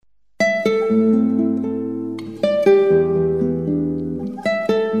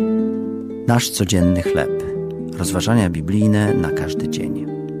Nasz codzienny chleb. Rozważania biblijne na każdy dzień.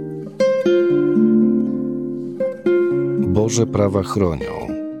 Boże, prawa chronią.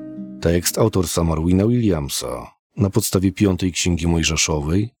 Tekst autorstwa Marwina Williamsa na podstawie 5 Księgi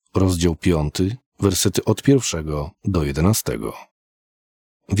Mojżeszowej, rozdział 5, wersety od 1 do 11.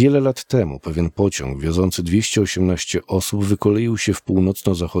 Wiele lat temu pewien pociąg wiozący 218 osób wykoleił się w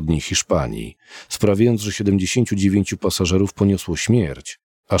północno-zachodniej Hiszpanii, sprawiając, że 79 pasażerów poniosło śmierć,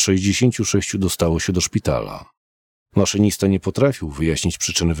 a 66 dostało się do szpitala. Maszynista nie potrafił wyjaśnić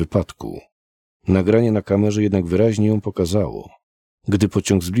przyczyny wypadku. Nagranie na kamerze jednak wyraźnie ją pokazało. Gdy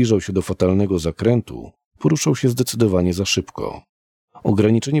pociąg zbliżał się do fatalnego zakrętu, poruszał się zdecydowanie za szybko.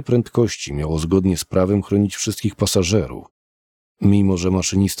 Ograniczenie prędkości miało zgodnie z prawem chronić wszystkich pasażerów. Mimo że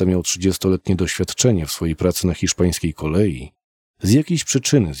maszynista miał 30-letnie doświadczenie w swojej pracy na hiszpańskiej kolei, z jakiejś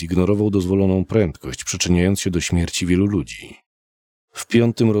przyczyny zignorował dozwoloną prędkość, przyczyniając się do śmierci wielu ludzi. W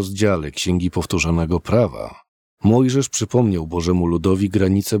 5 rozdziale Księgi Powtórzonego Prawa Mojżesz przypomniał Bożemu ludowi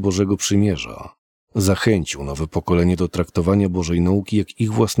granice Bożego Przymierza. Zachęcił nowe pokolenie do traktowania Bożej nauki jak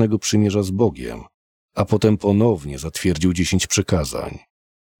ich własnego przymierza z Bogiem, a potem ponownie zatwierdził 10 przykazań.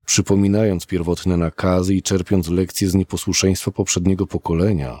 Przypominając pierwotne nakazy i czerpiąc lekcje z nieposłuszeństwa poprzedniego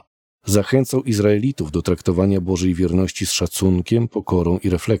pokolenia, zachęcał Izraelitów do traktowania Bożej wierności z szacunkiem, pokorą i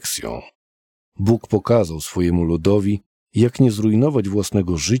refleksją. Bóg pokazał swojemu ludowi, jak nie zrujnować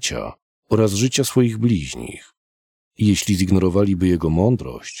własnego życia oraz życia swoich bliźnich. Jeśli zignorowaliby Jego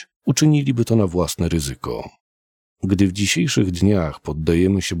mądrość, uczyniliby to na własne ryzyko. Gdy w dzisiejszych dniach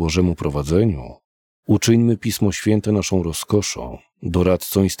poddajemy się Bożemu prowadzeniu, uczyńmy Pismo Święte naszą rozkoszą,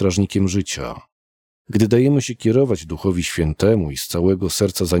 doradcą i strażnikiem życia. Gdy dajemy się kierować Duchowi Świętemu i z całego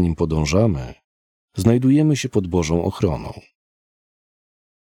serca za Nim podążamy, znajdujemy się pod Bożą ochroną.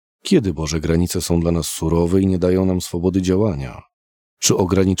 Kiedy Boże granice są dla nas surowe i nie dają nam swobody działania? Czy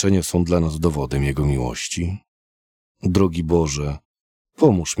ograniczenia są dla nas dowodem Jego miłości? Drogi Boże,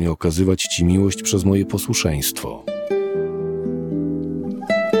 pomóż mi okazywać Ci miłość przez moje posłuszeństwo.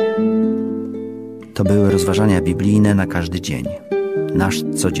 To były rozważania biblijne na każdy dzień. Nasz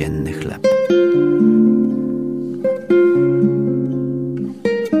codzienny chleb.